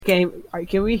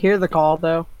Can we hear the call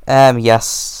though?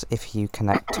 Yes, if you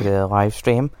connect to the live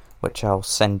stream, which I'll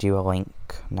send you a link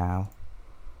now.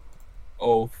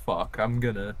 Oh fuck, I'm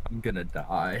gonna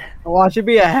die. Watch it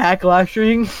be a hack live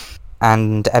stream.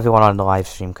 And everyone on the live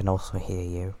stream can also hear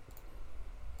you.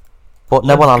 But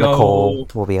no Let's one on the go. call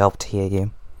will be able to hear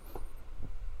you.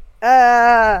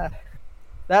 Ah,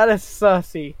 that is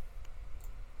sussy.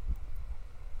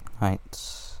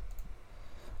 Right.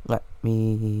 Let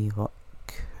me look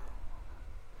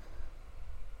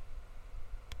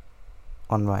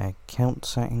on my account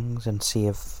settings and see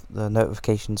if the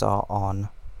notifications are on.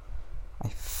 I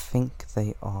think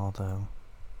they are though.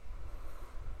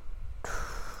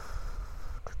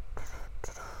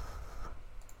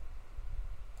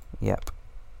 Yep.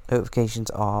 Notifications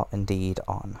are indeed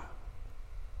on.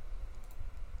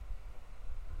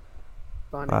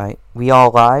 Funny. Right, we are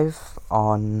live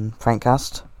on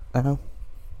Prankcast now.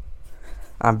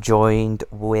 I'm joined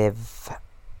with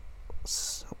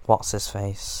what's his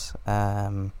face,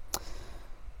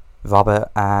 Robert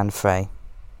and Frey,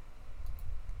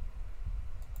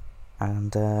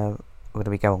 and we're gonna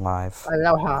be going live.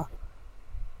 Aloha.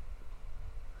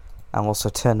 I'll also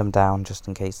turn them down just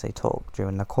in case they talk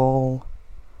during the call,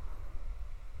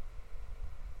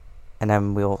 and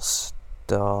then we'll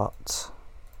start.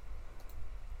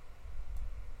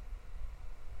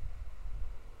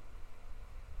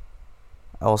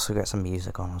 I'll also get some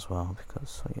music on as well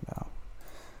because, you know,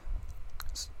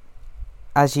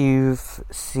 as you've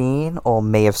seen or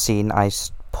may have seen, I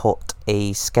put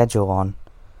a schedule on.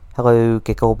 Hello,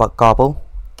 Giggle Gobble.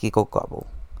 Giggle Gobble.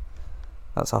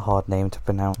 That's a hard name to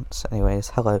pronounce. Anyways,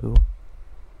 hello.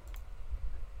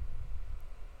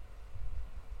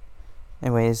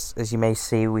 Anyways, as you may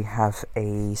see, we have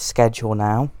a schedule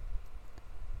now.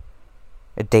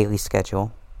 A daily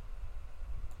schedule.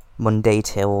 Monday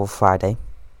till Friday.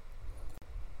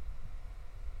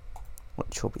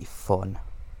 Which will be fun.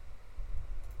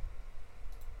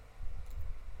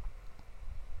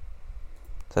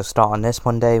 So starting this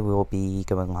Monday, we will be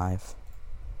going live.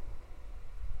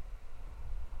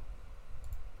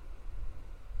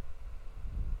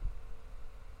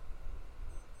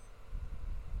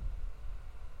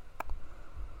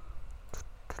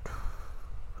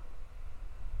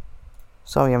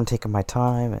 Sorry I'm taking my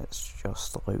time, it's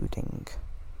just loading.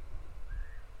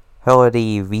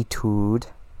 Already retooled.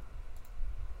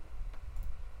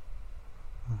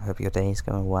 I hope your day is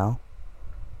going well.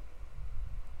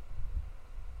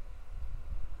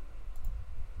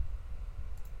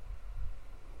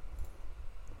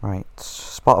 Right,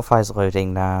 Spotify's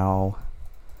loading now.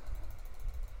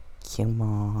 Come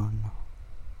on.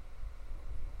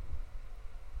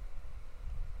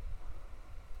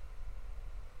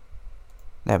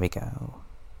 There we go.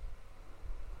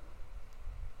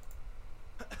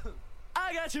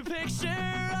 I got your picture,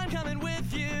 I'm coming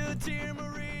with you, dear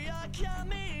Maria, count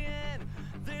me in.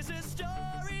 There's a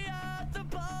story at the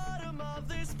bottom of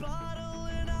this bottle,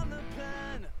 and I'm the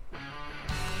pen.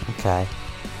 Okay.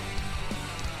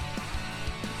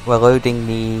 We're loading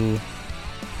the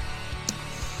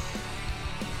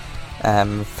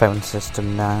phone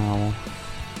system now.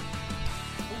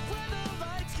 When the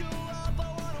lights go up, I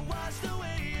wanna watch the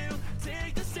way you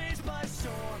take the stage by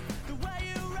storm. The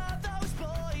way you wrap those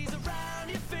boys around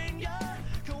your finger.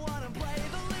 Go on and play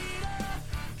the leader,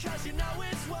 'cause you know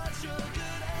it's what you're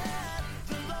good at.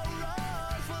 The low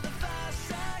road for the fast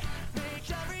track,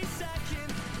 make every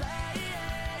second last.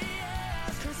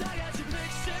 'Cause I got your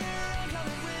picture, I'm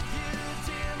coming with you,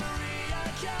 dear Maria,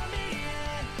 count me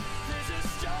in. There's a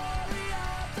story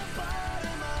at the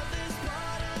bottom of this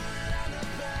bottle, and I'm the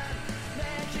pen.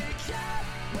 Make it count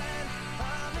when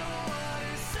I'm the one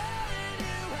who's selling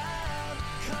you out.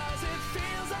 'Cause it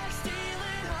feels like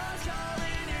stealing hearts,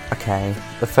 calling you. Okay,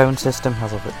 the phone system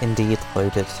has indeed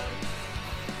loaded.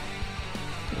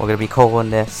 We're going to be calling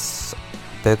this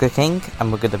Burger King,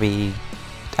 and we're going to be,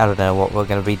 I don't know what we're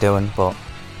going to be doing, but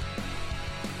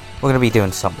we're going to be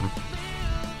doing something.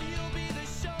 You'll be the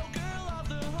showgirl of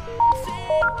the whole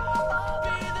scene. I'll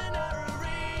be the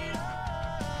narrator,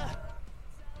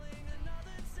 telling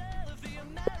another tale of the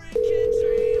American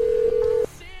dream. I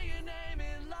see your name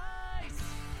in lights.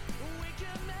 We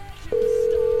can make you a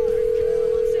star. Girl,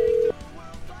 we'll take the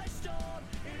world by storm.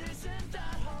 It isn't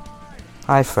that hard.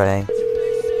 Hi, Frey. Your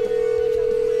picture,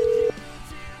 coming with you,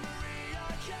 dear Maria,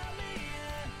 count me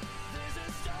in. There's a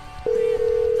story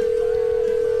at the bottom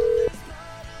of this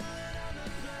bottle, and I'm the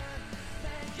pen.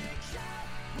 Make it count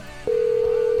when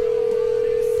I'm the one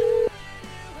who's selling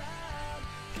you out.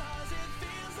 'Cause it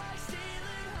feels like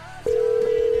stealing hearts,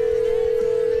 calling your name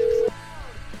from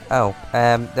the crowd.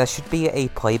 Oh, there should be a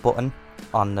play button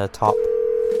on the top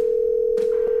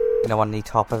You know, on the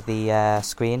top of the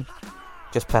screen.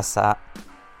 Just press that.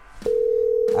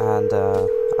 And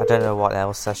I don't know what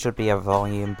else. There should be a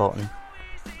volume button.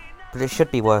 But it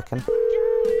should be working.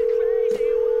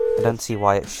 I don't see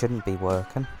why it shouldn't be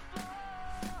working.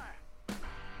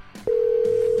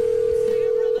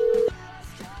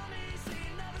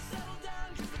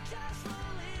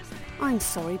 I'm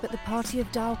sorry, but the party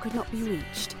of Dow could not be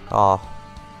reached. Oh.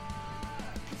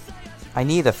 I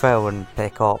need a phone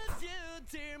pick up.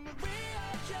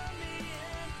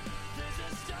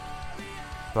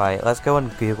 Right, let's go on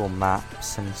Google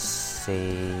Maps and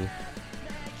see.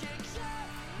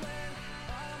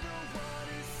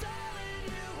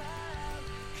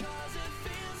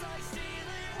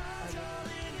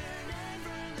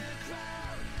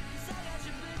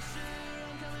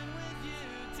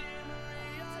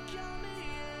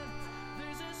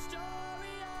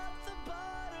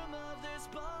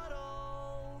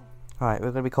 Right,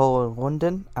 we're going to be calling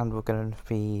London, and we're going to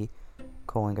be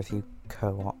calling a few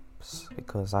co-ops,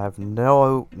 because I have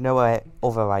no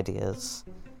other ideas,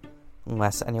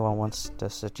 unless anyone wants to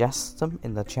suggest them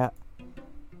in the chat,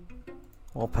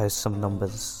 or post some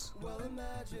numbers.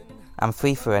 I'm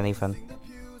free for anything.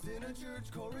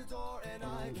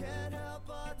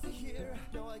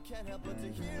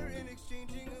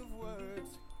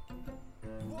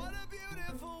 What a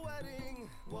beautiful wedding,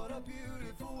 what a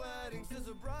beautiful wedding, says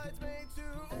a bridesmaid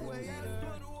to a waiter.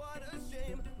 But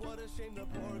what a shame the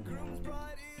poor groom's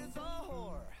bride is a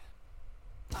whore.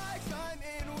 I chime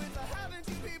in with a haven't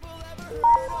you people ever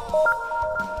heard of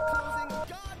closing a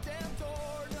goddamn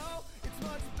door? No, it's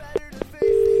much better to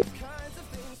face these kinds of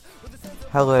things with a sense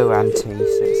of Hello,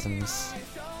 anti-citizens.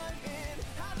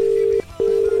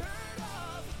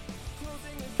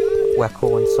 We're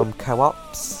calling some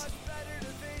co-ops.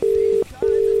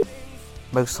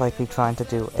 Most likely trying to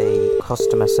do a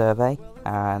customer survey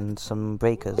and some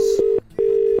breakers.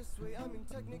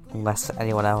 Unless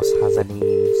anyone else has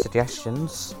any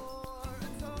suggestions.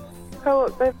 Hello,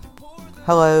 babe.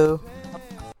 Hello.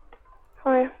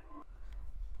 Hi.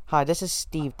 Hi, this is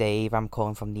Steve Dave. I'm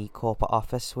calling from the corporate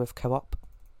office with Co-op.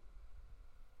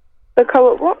 The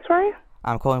co-op what, sorry?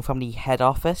 I'm calling from the head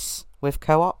office with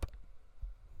Co-op.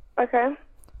 Okay.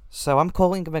 So I'm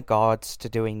calling in regards to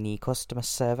doing the customer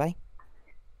survey.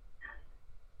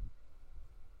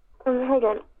 Hold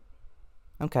on.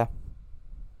 Okay.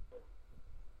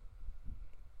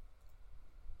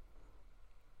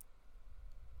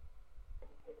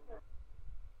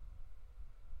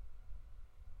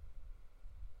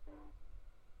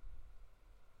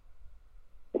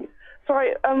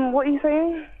 Sorry, what are you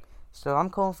saying? So I'm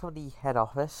calling from the head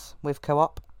office with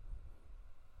Co-op.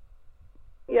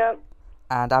 Yeah.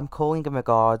 And I'm calling in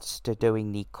regards to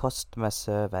doing the customer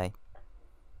survey.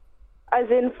 As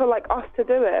in for, like, us to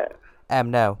do it?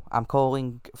 No, I'm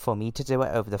calling for me to do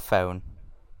it over the phone.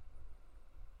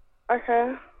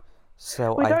 Okay.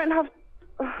 So We don't have...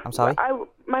 I'm sorry?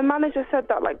 My manager said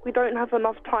that, like, we don't have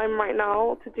enough time right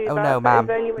now to do that. Oh no, but is ma'am.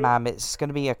 there any way- Ma'am, it's going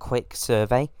to be a quick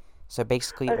survey. So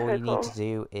basically all Okay, you need to cool.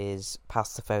 do is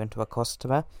pass the phone to a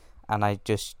customer, and I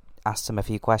just ask them a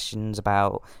few questions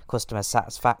about customer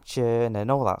satisfaction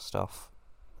and all that stuff.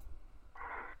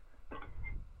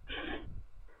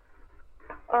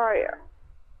 Alright.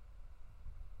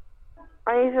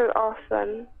 I need to ask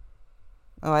then.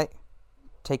 Alright.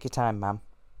 Take your time, ma'am.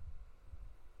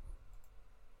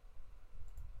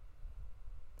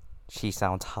 She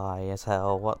sounds high as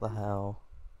hell. What the hell?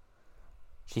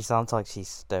 She sounds like she's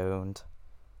stoned.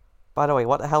 By the way,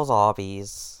 what the hell's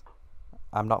Arby's?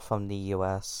 I'm not from the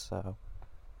US, so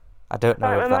I don't know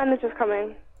Alright, if my that... manager's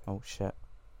coming. Oh shit.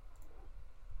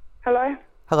 Hello?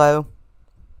 Hello?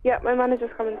 Yeah, my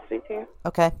manager's coming to speak to you.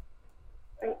 Okay.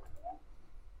 Thanks.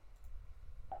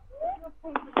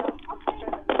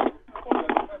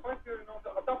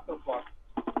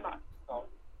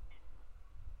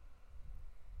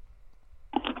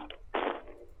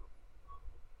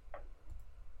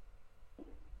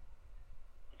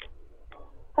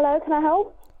 Hello, can I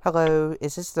help? Hello,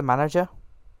 is this the manager?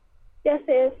 Yes,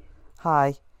 it is.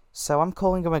 Hi. So I'm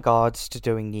calling in regards to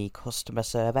doing the customer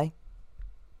survey.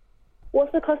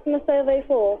 What's the customer survey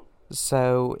for?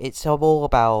 So it's all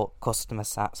about customer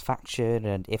satisfaction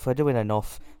and if we're doing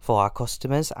enough for our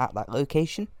customers at that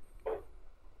location.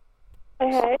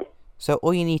 Okay. So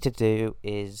all you need to do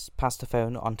is pass the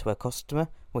phone on to a customer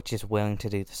which is willing to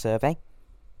do the survey.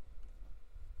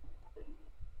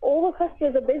 All the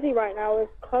customers are busy right now.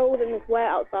 It's cold and it's wet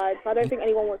outside, so I don't think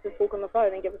anyone wants to talk on the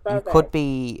phone and give a You survey. could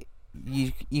be...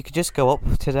 You could just go up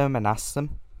to them and ask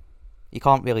them. You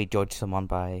can't really judge someone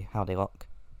by how they look.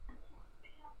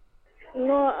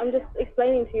 No, I'm just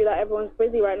explaining to you that everyone's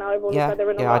busy right now. Everyone Yeah, said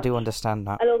they're in a yeah, I rush. do understand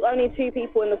that. And there was only 2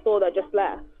 people in the store that just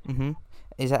left. Mhm.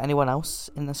 Is there anyone else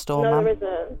in the store, No, ma'am? there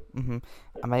isn't. Mhm.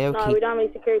 Am I No, okay? we don't have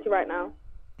any security right now.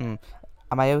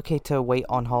 Am I okay to wait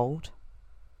on hold?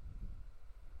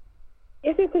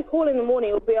 If you could call in the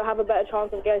morning, we'll have a better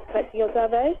chance of collecting your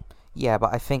survey. Yeah,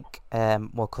 but I think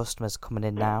more customers coming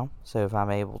in now, so if I'm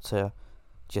able to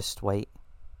just wait.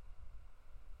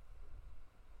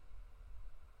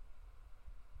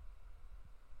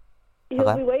 You'll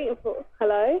Hello? be waiting for...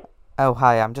 Hello? Oh,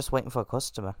 hi, I'm just waiting for a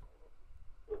customer.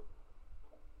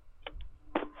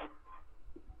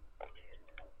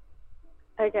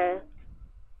 Okay.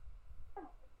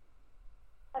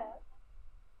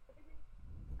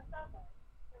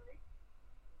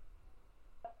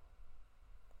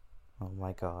 Oh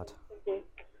my god.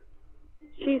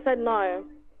 She said no.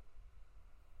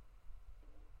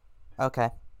 Okay,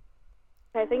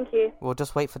 Okay, thank you. we'll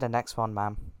just wait for the next one,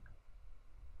 ma'am.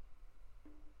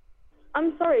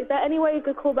 I'm sorry, is there any way you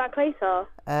could call back later?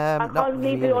 I Not can't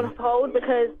leave really. you on hold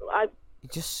because You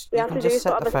just we you have can to do just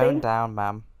set the other phone things. down,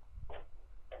 ma'am.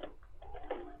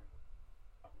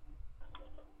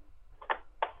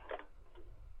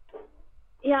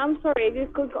 Yeah, I'm sorry.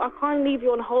 I can't leave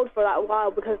you on hold for that while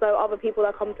because there are other people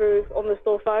that come through on the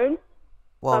store phone.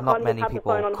 Well, I not can't just many have the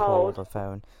people phone on call hold. the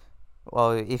phone.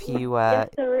 Well, if you Yes,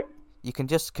 sir. you can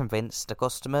just convince the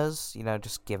customers,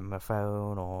 just give them a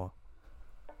phone or,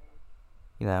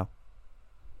 there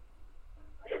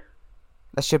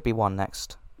should be one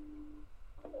next.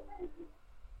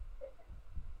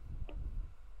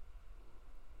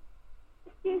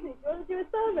 Excuse me, do you want to do a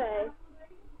survey?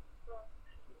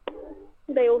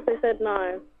 They also said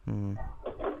no.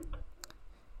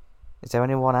 Is there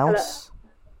anyone else?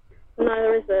 No,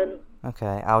 there isn't.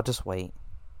 Okay, I'll just wait.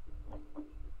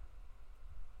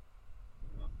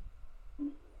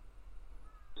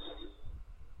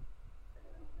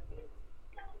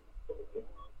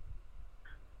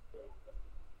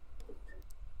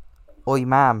 Oi,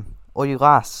 ma'am. Oi,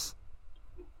 lass.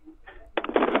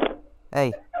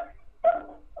 Hey.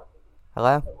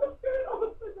 Hello?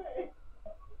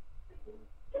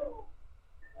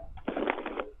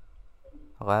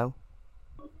 Hello?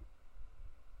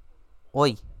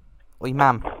 Oi. Oi,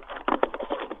 ma'am.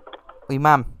 Oi,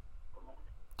 ma'am.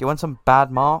 Do you want some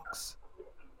bad marks?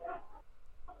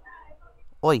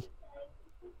 Oi.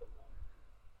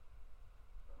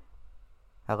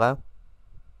 Hello?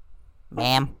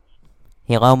 Ma'am?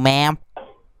 Hello, ma'am?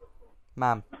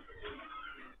 Ma'am.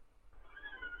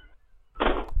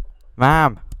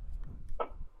 Ma'am.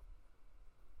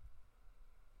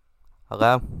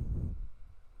 Hello?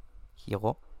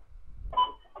 Hello?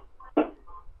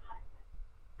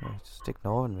 You're just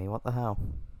ignoring me, what the hell?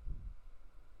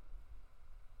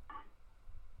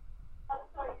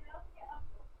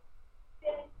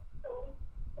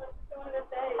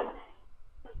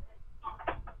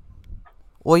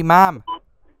 Oi, ma'am!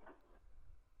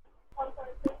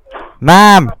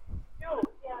 Ma'am!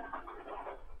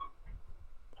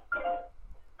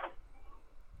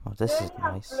 Oh, this is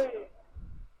nice.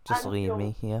 Just leave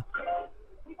me here.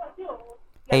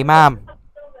 Hey, ma'am!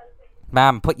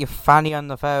 Ma'am, put your fanny on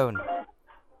the phone!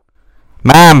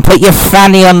 Ma'am, put your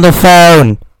fanny on the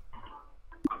phone!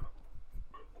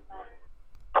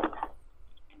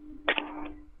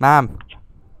 Ma'am!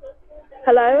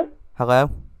 Hello? Hello?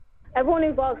 Everyone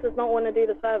who barks does not want to do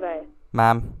the survey.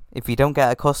 Ma'am, if you don't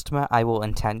get a customer, I will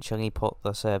intentionally put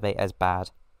the survey as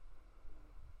bad.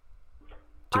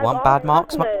 Do you want bad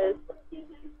marks? Customers.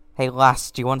 Hey,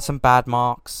 lass, do you want some bad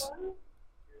marks?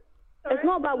 It's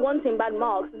not about wanting bad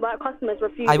marks, it's about customers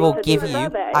refusing I will to give do the you.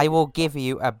 survey. I will give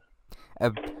you a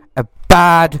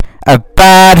bad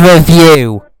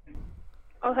review.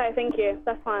 Okay, thank you.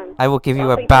 That's fine. I will give you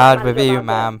I'll a speak to my bad manager review, about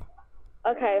ma'am. it.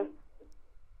 Okay.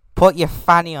 Put your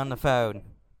fanny on the phone.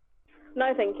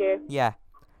 No, thank you. Yeah.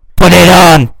 Put it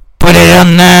on. Put it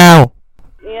on now.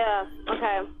 Yeah,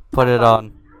 okay. Put it That's fine.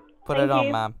 on. Put Thank it on,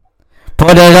 you. ma'am.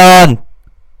 Put it on.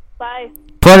 Bye.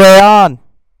 Put it on.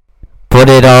 Put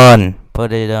it on.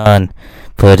 Put it on.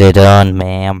 Put it on,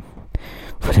 ma'am.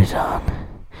 Put it on.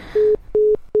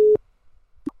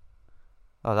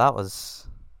 Oh, that was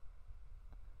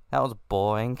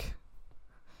boring.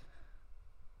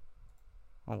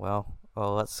 Oh well.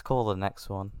 Well, let's call the next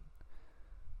one.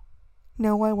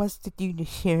 No one wants to do the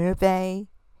survey.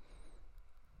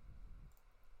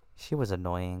 She was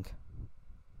annoying.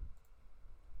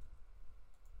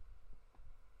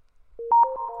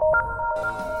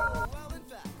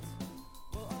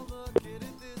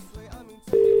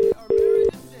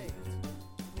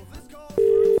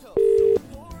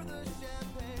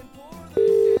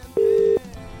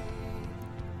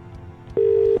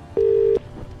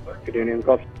 Good evening,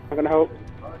 Cops. How can I help?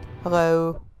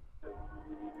 Hello.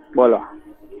 Bola.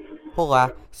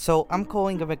 Hola. So I'm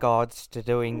calling in regards to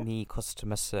doing the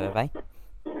customer survey.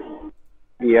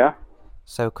 Yeah.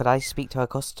 So could I speak to a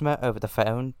customer over the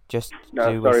phone just to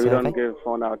No, do a sorry, we survey? don't give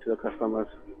phone out to the customers.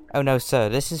 Oh no, sir.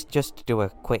 This is just to do a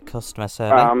quick customer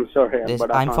survey. I'm sorry, This,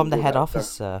 but I I'm can't from the do head that, office,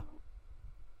 sir. sir.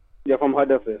 You're from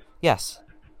head office? Yes.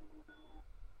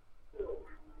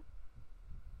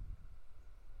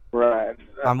 Right.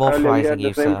 I'm Earlier we authorizing had the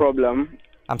you, same sir. problem.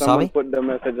 I'm Someone sorry? put the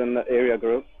message in the area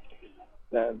group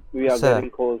that we are Sir. getting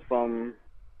calls from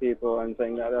people and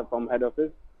saying that they're from head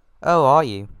office. Oh, are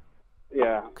you?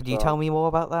 Yeah. Could you so- tell me more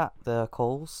about that? The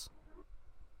calls?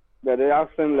 Yeah, they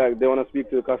ask them like they want to speak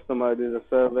to the customer, do the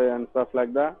survey and stuff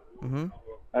like that. Mm-hmm.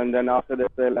 And then after they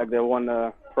say like they want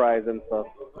a prize and stuff.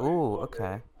 Ooh,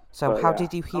 okay. So So, how yeah.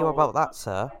 did you hear about that,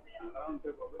 sir?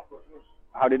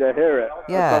 How did I hear it?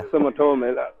 Yeah. A customer told me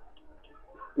that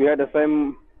we had the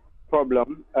same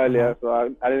problem earlier, so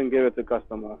I didn't give it to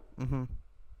customer. Mm-hmm.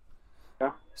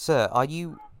 Yeah. Sir, are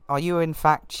you in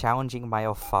fact challenging my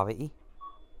authority?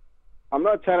 I'm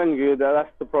not challenging you.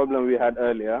 That's the problem we had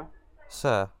earlier.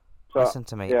 Sir, So, listen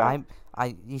to me. yeah.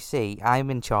 You see,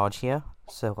 I'm in charge here,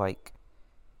 so like,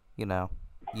 you know,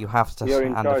 you have to You're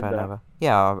in hand the charge phone there? over.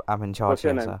 Yeah, I'm in charge What's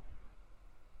your here, name? sir.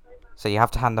 So you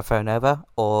have to hand the phone over,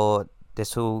 or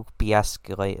this will be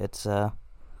escalated, sir.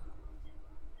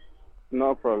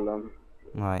 No problem.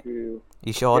 Right. You,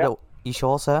 You sure? Yeah. You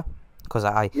sure, sir? Because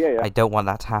I Yeah. I don't want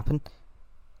that to happen.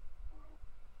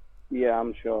 Yeah,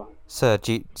 I'm sure. Sir,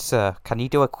 sir, can you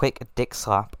do a quick dick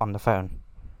slap on the phone?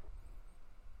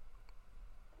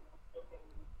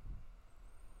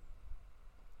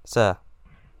 Sir,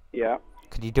 Yeah.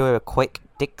 could you do a quick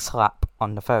dick slap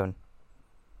on the phone?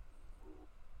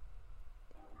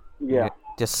 Yeah.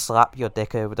 Just slap your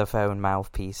dick over the phone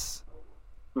mouthpiece.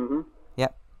 Mhm.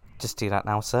 Yep. Just do that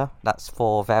now, sir. That's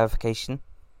for verification.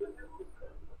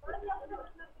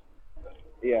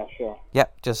 Yeah, sure.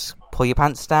 Yep. Just pull your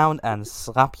pants down and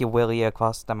slap your willy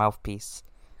across the mouthpiece.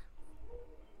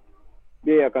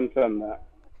 Yeah, confirm that.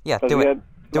 Yeah, 'Cause do we it. had,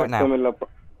 Do like, it now. Similar so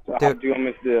Do how it. do you want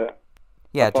me to do it?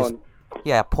 Yeah, The just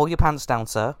phone? pull your pants down,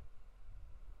 sir,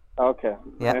 Okay.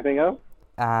 Yeah. Anything else?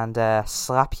 and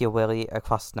slap your willy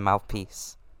across the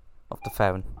mouthpiece of the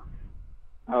phone.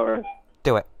 Alright.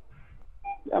 Do it.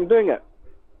 I'm doing it.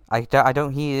 I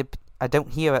don't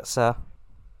hear it, sir.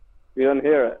 You don't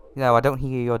hear it. No, I don't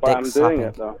hear your But dick I'm slapping. doing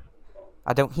it though.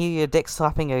 I don't hear your dick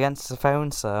slapping against the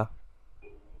phone, sir.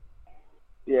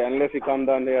 Yeah, unless you come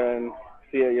down here and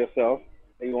see it yourself,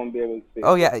 you won't be able to see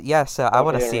Oh it. yeah, sir. I Or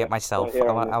want to hear see it. it myself. Or hear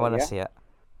I want anything, to yeah? see it.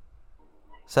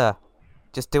 Sir,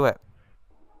 just do it.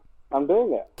 I'm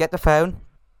doing it. Get the phone.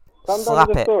 Come down Slap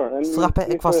to the it. store and Slap you it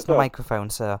see across for the yourself. microphone,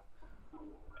 sir.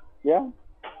 Yeah?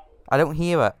 I don't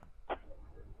hear it.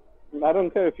 I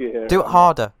don't care if you hear Do it. it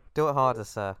harder. Do it harder,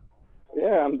 sir.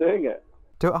 Yeah, I'm doing it.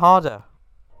 Do it harder.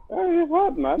 Oh, it's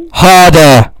hard, man.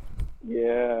 Harder.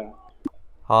 Yeah.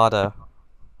 Harder.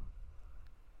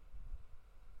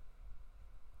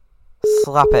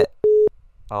 Slap it.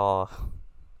 Oh.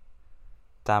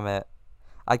 Damn it.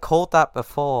 I called that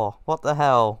before. What the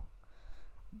hell?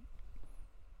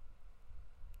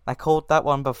 I called that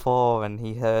one before and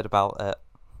he heard about it.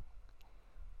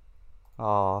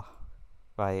 Oh.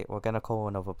 Right, we're gonna call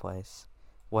another place.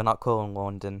 We're not calling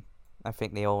London. I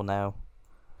think they all know.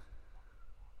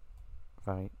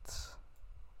 Right.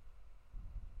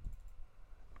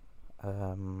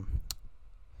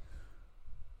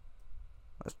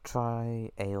 Let's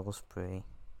try Aylesbury.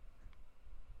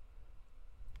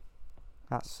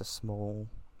 That's a small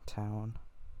town.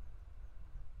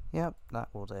 Yep, that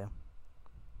will do.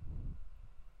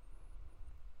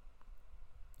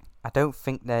 I don't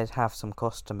think they'd have some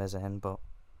customers in, but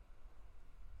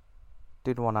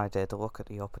do the one I did, look at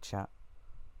the upper chat.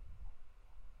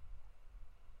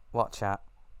 What chat?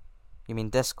 You mean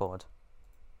Discord?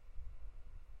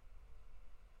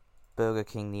 Burger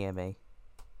King near me.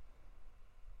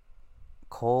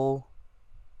 Call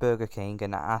Burger King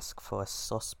and ask for a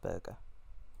sus burger.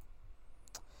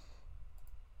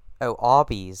 Oh,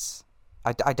 Arby's.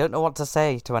 I don't know what to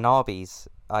say to an Arby's.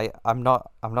 I'm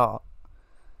not.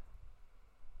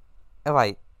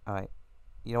 Alright.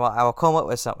 You know what? I'll come up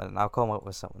with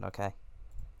something. Okay?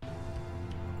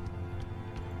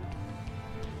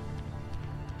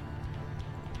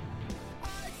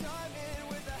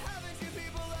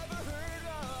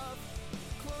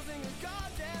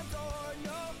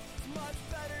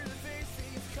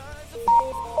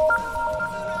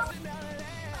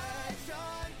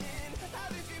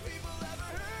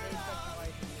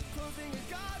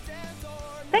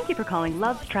 Thank you for calling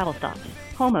Love's Travel Stops,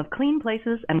 home of clean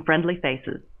places and friendly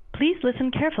faces. Please listen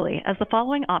carefully as the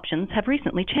following options have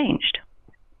recently changed.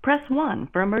 Press 1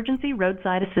 for emergency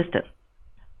roadside assistance.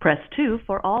 Press 2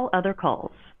 for all other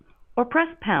calls. Or press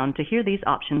pound to hear these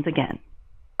options again.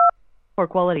 For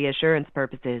quality assurance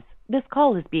purposes, this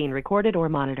call is being recorded or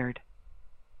monitored.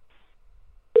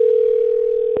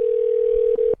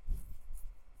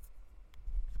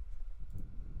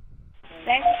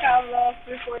 Thanks for calling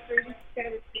 343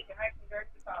 speaking. I can direct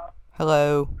the call.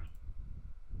 Hello?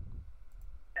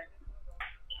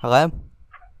 Hello?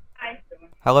 Hi.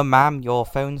 Hello, ma'am. Your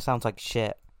phone sounds like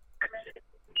shit.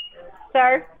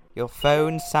 Sir? Your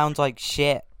phone sounds like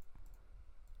shit.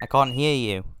 I can't hear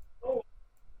you.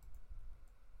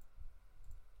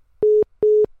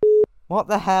 What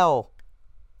the hell?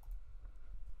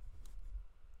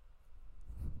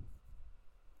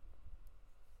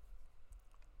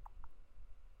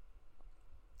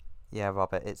 Yeah,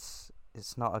 Robert, it's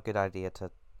not a good idea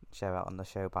to share out on the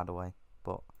show, by the way,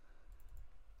 but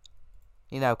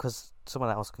you know, 'cause someone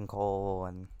else can call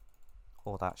and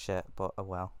all that shit, but oh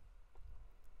well.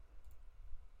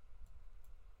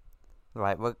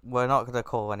 Right, we're not gonna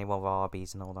call any more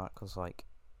Barbies and all that, 'cause like,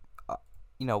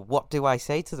 you know, what do I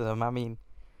say to them? I mean,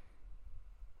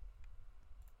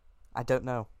 I don't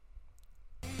know.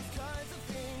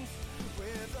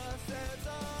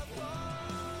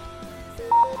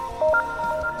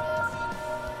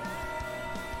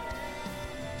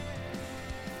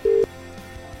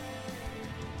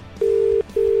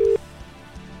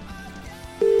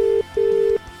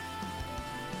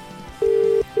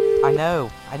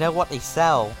 I know what they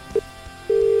sell.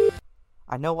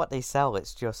 I know what they sell,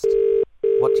 it's just,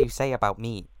 what do you say about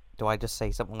meat? Do I just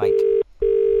say something like,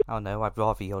 oh no, I'd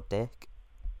rather your dick?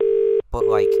 But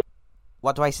like,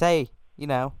 what do I say? You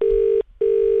know?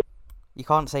 You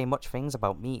can't say much things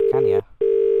about meat, can you?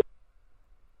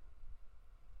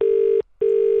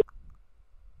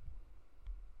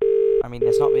 I mean,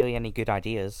 there's not really any good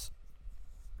ideas.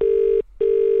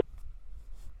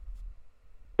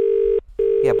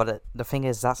 Yeah, but the thing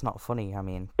is, that's not funny. I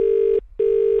mean,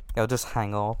 they'll just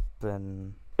hang up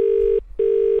and...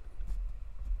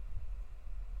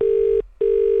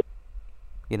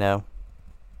 You know.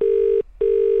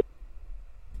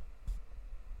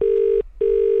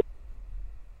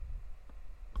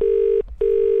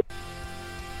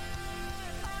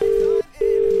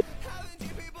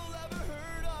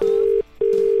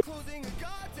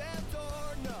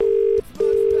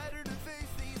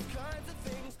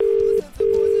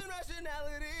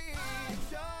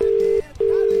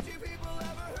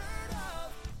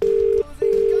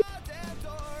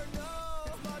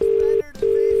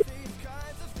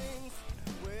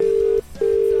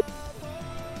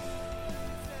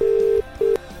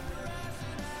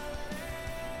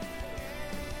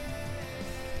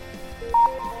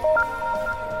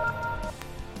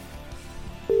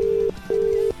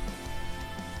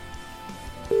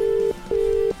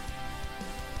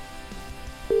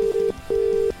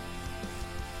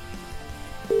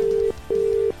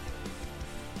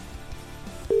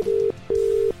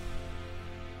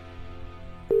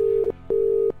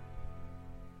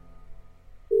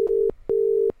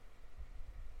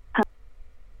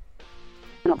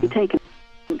 Not be taken.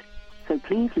 So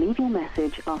please leave your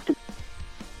message after.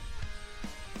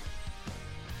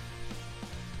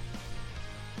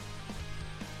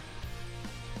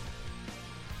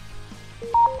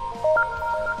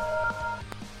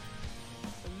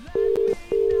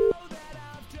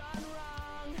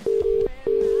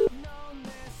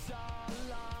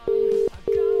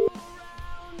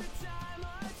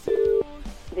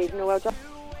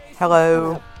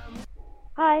 Hello.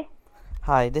 Hi.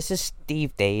 Hi, this is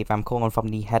Steve Dave. I'm calling from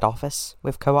the head office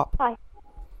with Co-op. Hi.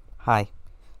 Hi.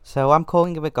 So I'm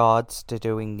calling in regards to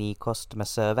doing the customer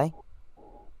survey.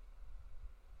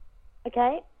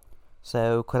 Okay.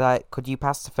 So could you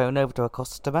pass the phone over to a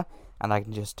customer and I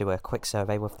can just do a quick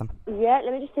survey with them? Yeah,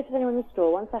 let me just see if there's anyone in the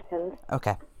store. 1 second.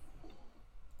 Okay.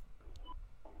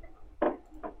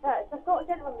 Right, so I've got a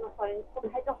gentleman on the phone from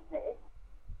the head office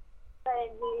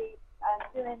saying he's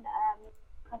doing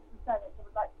customer service and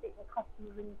would like to speak to a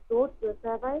customer in the store to do a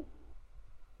survey.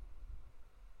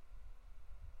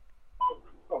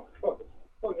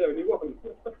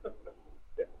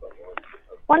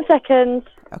 One second.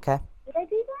 Okay. Did they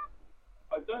do that?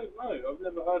 I don't know. I've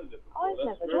never heard of it before. I've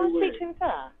never. Do you want to speak to him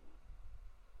first?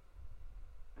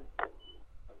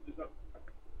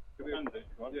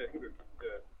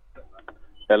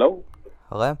 Hello?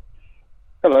 Hello?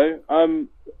 Hello.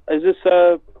 Is this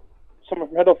someone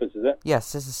from head office, is it?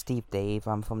 Yes, this is Steve Dave.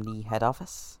 I'm from the head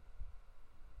office.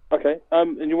 Okay.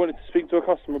 And you wanted to speak to a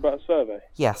customer about a survey?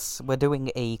 Yes, we're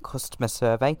doing a customer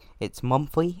survey. It's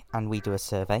monthly, and we do a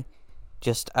survey.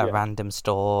 Just a Yeah. random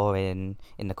store in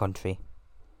the country.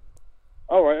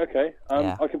 All right. Okay.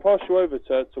 Yeah. I can pass you over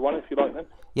to one if you like then.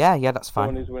 Yeah, that's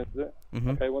Someone fine. who's willing to do it.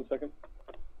 Mhm. Okay. 1 second.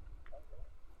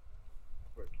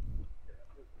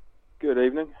 Good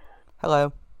evening.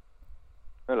 Hello.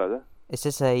 Hello there. Is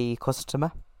this a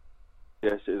customer?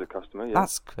 Yes, it is a customer. Yeah.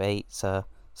 That's great, sir.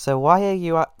 So why are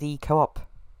you at the co-op?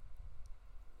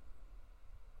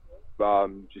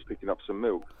 Just picking up some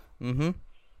milk. Mhm.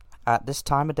 At this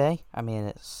time of day, I mean,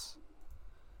 it's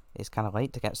kind of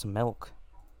late to get some milk.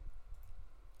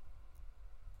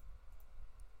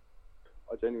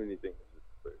 I genuinely think this is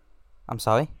a spoof. I'm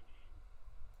sorry?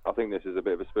 I think this is a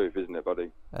bit of a spoof, isn't it,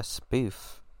 buddy? A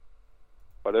spoof?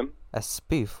 Pardon? A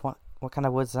spoof? What kind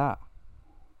of word's that?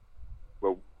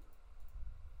 Well,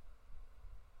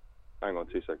 hang on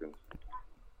 2 seconds.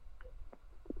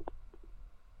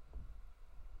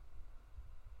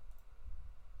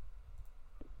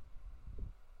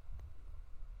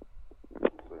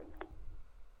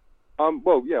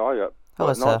 Well, yeah, I Hello,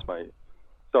 work sir. nights, mate.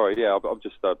 Sorry, yeah, I've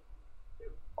just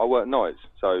I work nights,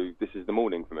 so this is the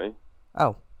morning for me.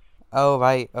 Oh. Oh,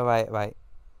 right. I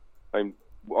mean,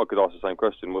 I could ask the same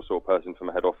question. What sort of person from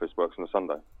a head office works on a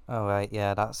Sunday? Oh, right,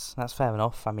 yeah, that's fair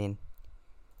enough. I mean,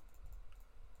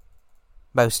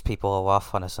 most people are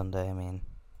off on a Sunday, I mean.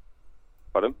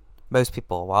 Pardon? Most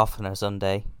people are off on a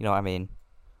Sunday, you know what I mean?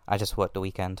 I just work the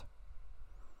weekend.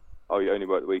 Oh, you only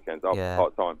work the weekends? Oh, Yeah.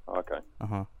 part-time. Okay.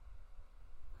 Uh-huh.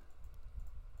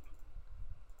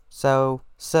 So,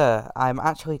 sir, I'm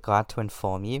actually glad to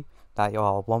inform you that you're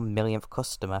our 1 millionth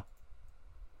customer.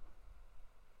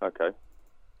 Okay.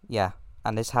 Yeah,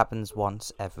 and this happens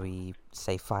once every,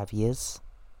 say, 5 years.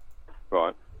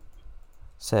 Right.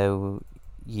 So,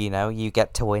 you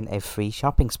get to win a free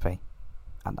shopping spree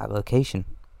at that location.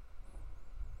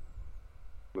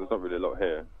 Well, there's not really a lot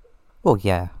here. Well,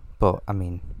 yeah, but, I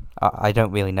mean, I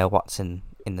don't really know what's in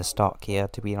the stock here,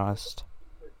 to be honest.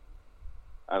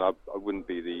 And I wouldn't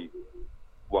be the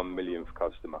 1 millionth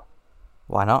customer.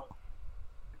 Why not?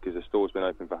 Because the store's been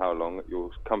open for how long? Your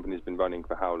company's been running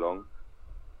for how long?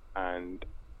 And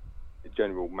the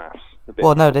general maths.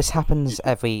 Well, no, this happens you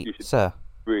every... should Sir.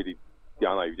 Really... Yeah,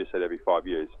 I know, you just said every 5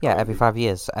 years. Yeah, every 5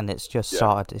 years, and it's just Yeah.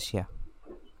 started this year.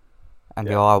 And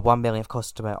Yeah. you're our 1 millionth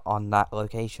customer on that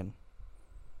location.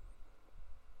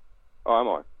 Oh, am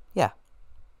I? Yeah.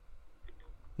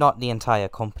 Not the entire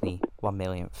company 1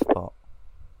 millionth, but...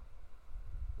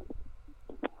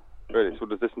 Really? So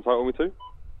does this entitle me to?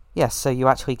 Yes, so you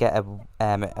actually get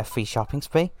a free shopping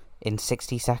spree in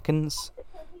 60 seconds.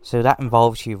 So that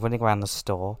involves you running around the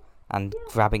store and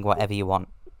grabbing whatever you want.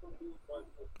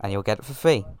 And you'll get it for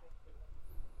free.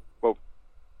 Well,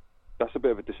 that's a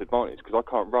bit of a disadvantage because I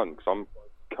can't run because I'm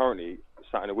currently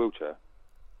sat in a wheelchair.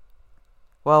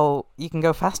 Well, you can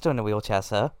go faster in a wheelchair,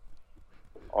 sir.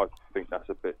 I think that's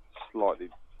a bit slightly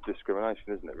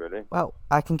discrimination, isn't it, really? Well,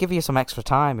 I can give you some extra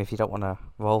time if you don't want to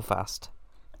roll fast.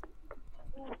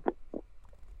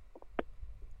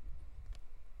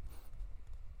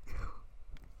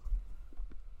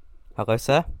 Hello,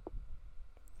 sir?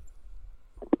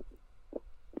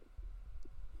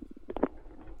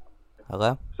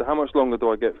 Hello? So how much longer do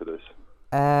I get for this?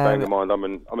 Bearing in mind I'm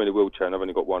in a wheelchair and I've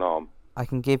only got one arm. I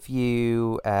can give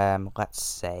you, let's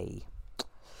say...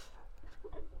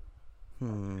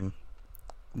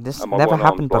 This And my never one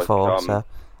happened arm's like, before, sir.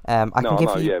 I can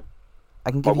give you... yeah.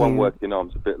 I can My give one you... working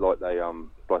arm's a bit like they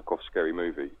bloke off Scary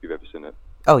Movie, if you've ever seen it.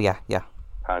 Oh, yeah.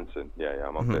 Hanson, yeah,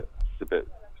 I'm Mhm. it's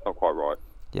not quite right.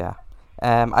 Yeah.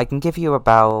 I can give you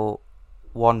about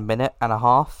 1 minute and a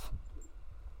half.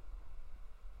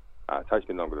 It takes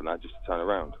me longer than that just to turn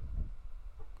around.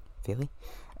 Really?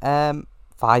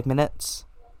 5 minutes.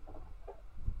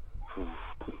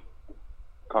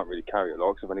 Can't really carry it a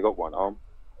lot because I've only got one arm.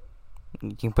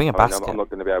 You can bring a I mean, basket. I'm not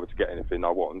going to be able to get anything I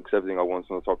want because everything I want's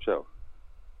on the top shelf.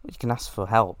 You can ask for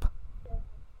help.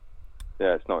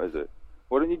 Yeah, it's not, is it?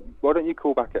 Why don't you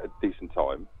call back at a decent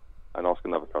time and ask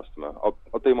another customer?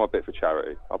 I'll do my bit for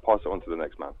charity. I'll pass it on to the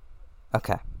next man.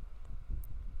 Okay.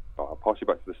 Right, I'll pass you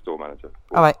back to the store manager.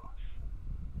 Alright.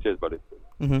 Cheers, buddy.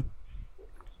 Mhm.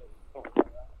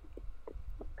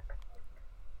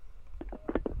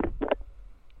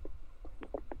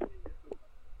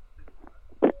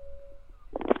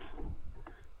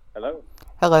 Hello?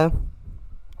 Hello.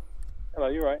 Hello,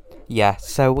 you right? Yeah,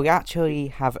 so we actually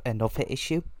have another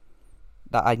issue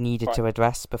that I needed to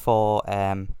address before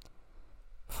I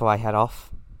head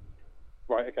off.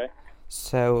 Right, okay.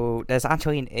 So there's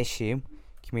actually an issue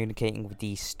communicating with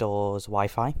the store's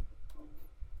Wi-Fi.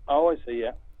 Oh, I see,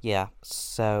 yeah. Yeah,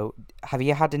 so have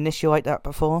you had an issue like that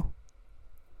before?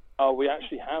 Oh, we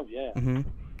actually have, yeah. Mm-hmm.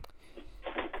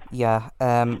 Yeah,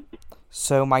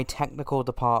 so my technical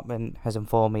department has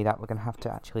informed me that we're going to have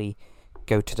to actually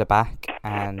go to the back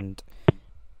and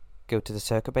go to the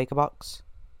circuit breaker box.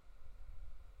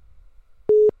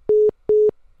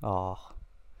 Oh,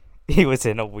 he was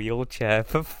in a wheelchair,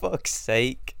 for fuck's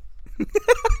sake.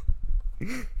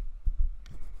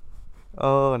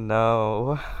 Oh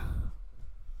no.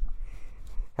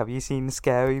 Have you seen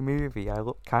Scary Movie? I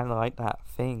look kind of like that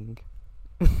thing.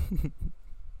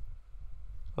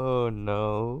 Oh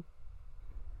no.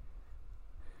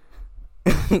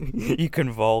 You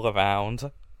can roll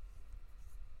around.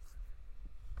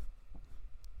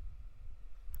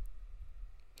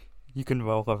 You can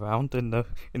roll around in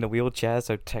the wheelchair,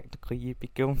 so technically you'd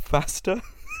be going faster.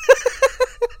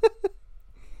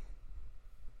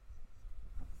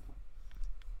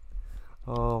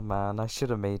 Oh man, I should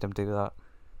have made him do that.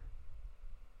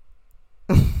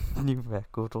 New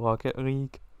record Rocket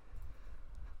League.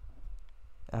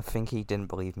 I think he didn't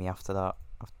believe me after that,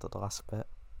 after the last bit.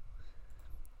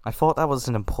 I thought that was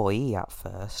an employee at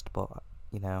first, but,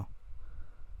 you know.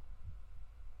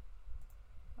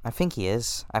 I think he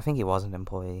is. I think he was an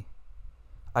employee.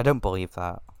 I don't believe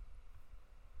that.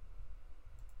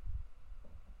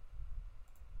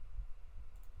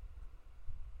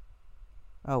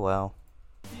 Oh well.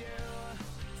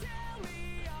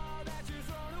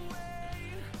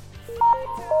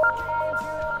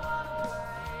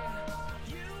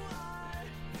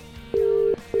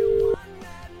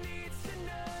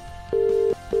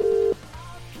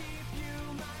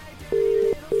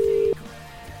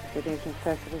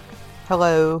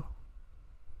 Hello.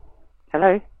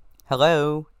 Hello?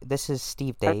 Hello. This is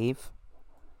Steve Dave.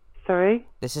 Sorry?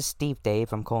 This is Steve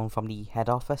Dave. I'm calling from the head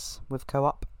office with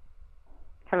Co-op.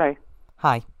 Hello.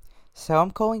 Hi. So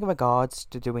I'm calling in regards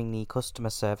to doing the customer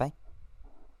survey.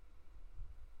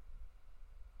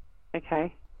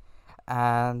 Okay.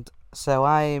 And so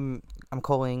I'm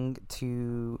calling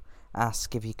to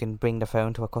ask if you can bring the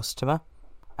phone to a customer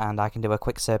and I can do a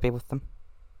quick survey with them.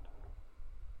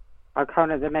 I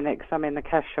can't at the minute 'cause I'm in the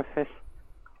cash office.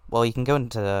 Well, you can go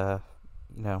into the,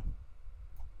 you know,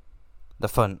 the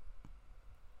front.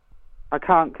 I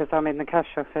can't 'cause I'm in the cash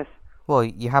office. Well,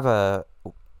 you have a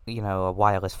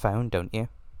wireless phone, don't you?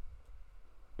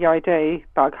 Yeah, I do,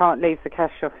 but I can't leave the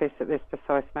cash office at this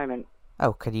precise moment.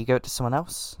 Oh, could you go to someone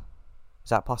else? Is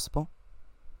that possible?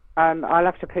 I'll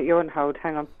have to put you on hold.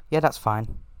 Hang on. Yeah, that's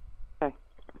fine. Okay.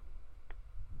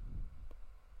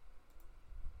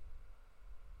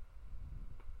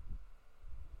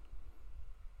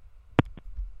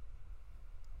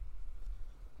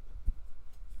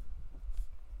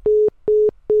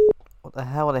 What the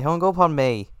hell? They hung up on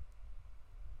me.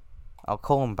 I'll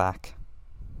call them back.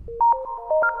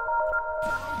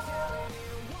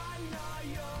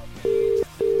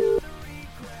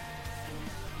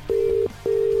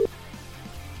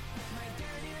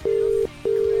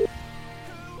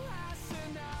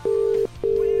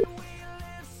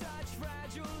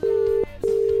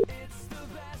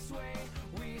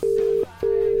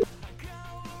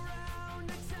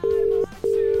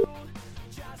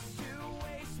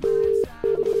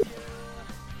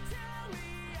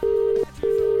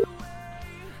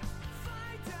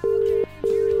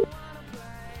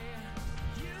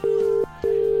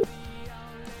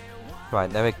 Right,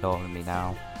 they're ignoring me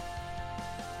now.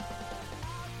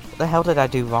 What the hell did I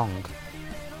do wrong?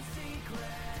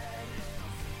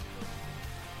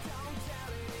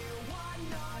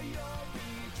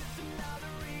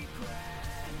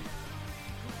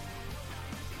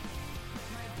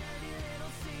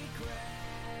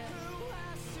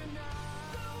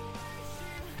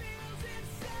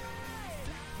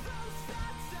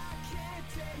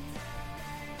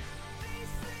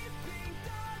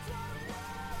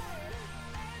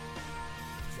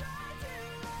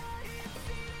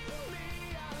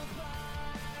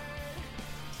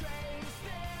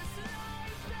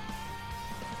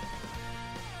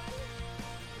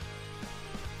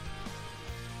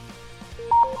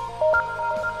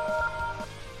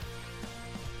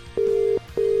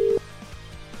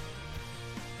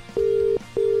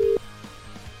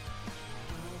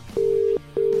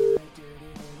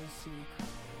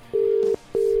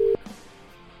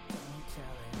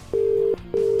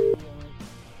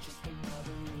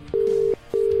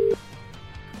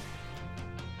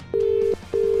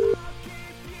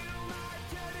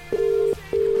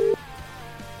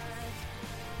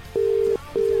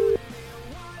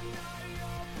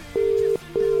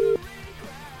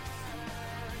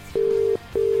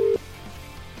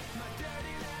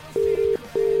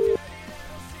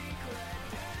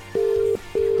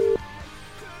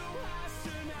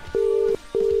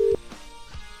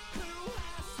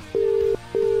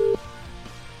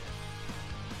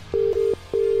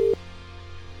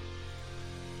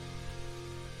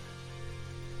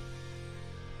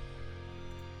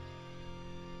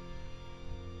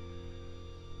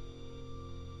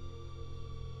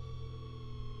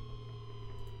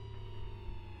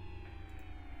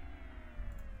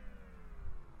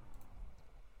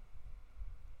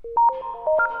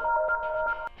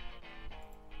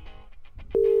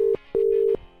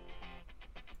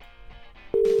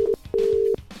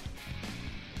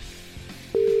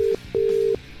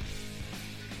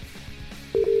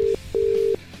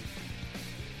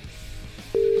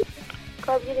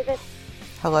 Club Universe.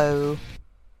 Hello.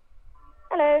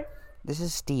 Hello. This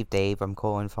is Steve Dave. I'm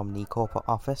calling from the corporate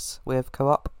office with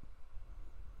Co-op.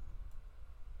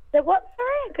 The what?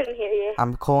 Sorry, I couldn't hear you.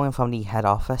 I'm calling from the head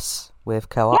office with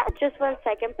Co-op. Yeah, just 1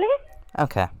 second, please.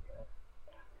 Okay.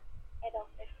 Head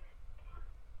office.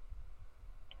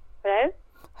 Hello?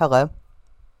 Hello.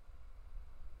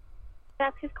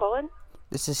 That's who's calling.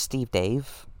 This is Steve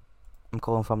Dave. I'm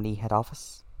calling from the head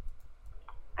office.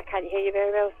 I can't hear you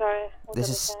very well, sorry. This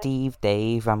is Steve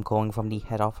Dave. I'm calling from the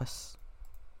head office.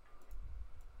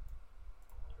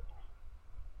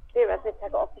 Bear with me,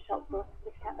 take it off the shop floor.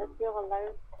 It's real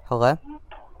loud. Hello.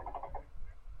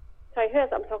 Sorry, who is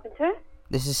it I'm talking to?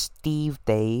 This is Steve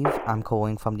Dave. I'm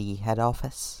calling from the head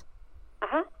office.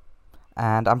 Uh-huh.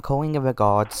 And I'm calling in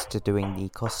regards to doing the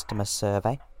customer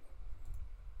survey.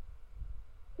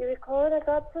 You were calling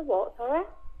regards to what, sorry?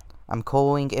 I'm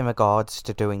calling in regards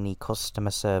to doing the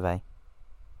customer survey.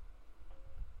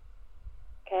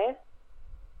 Okay.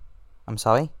 I'm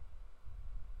sorry?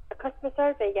 A customer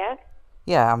survey, yeah?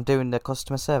 Yeah, I'm doing the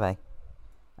customer survey.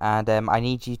 And I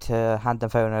need you to hand the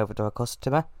phone over to a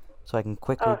customer so I can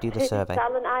quickly do the survey.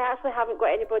 Darling, I actually haven't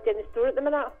got anybody in the store at the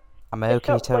minute. Am I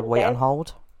okay to wait on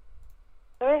hold?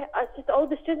 Sorry, it's just all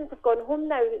the students have gone home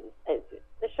now.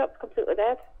 The shop's completely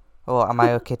dead. Or am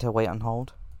I okay to wait on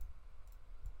hold?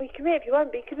 Well, you can wait if you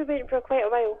want, but you could be waiting for quite a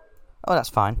while. Oh, that's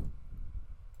fine.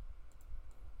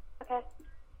 Okay.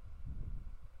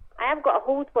 I have got a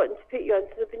hold button to put you on,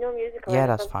 so there'll be no music or Yeah,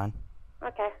 anything. that's fine.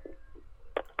 Okay.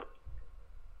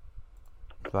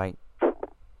 Right.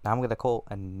 Now I'm going to call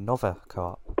another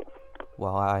co-op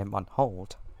while I'm on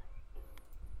hold.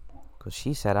 Because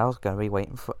she said I was going to be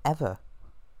waiting forever.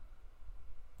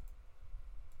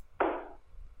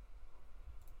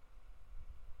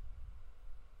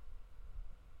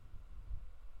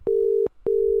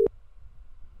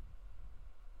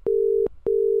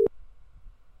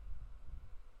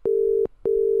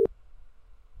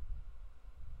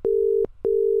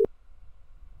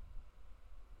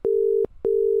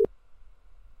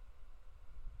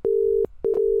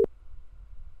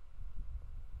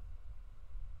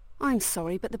 I'm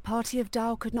sorry, but the party of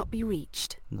Dow could not be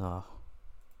reached. No.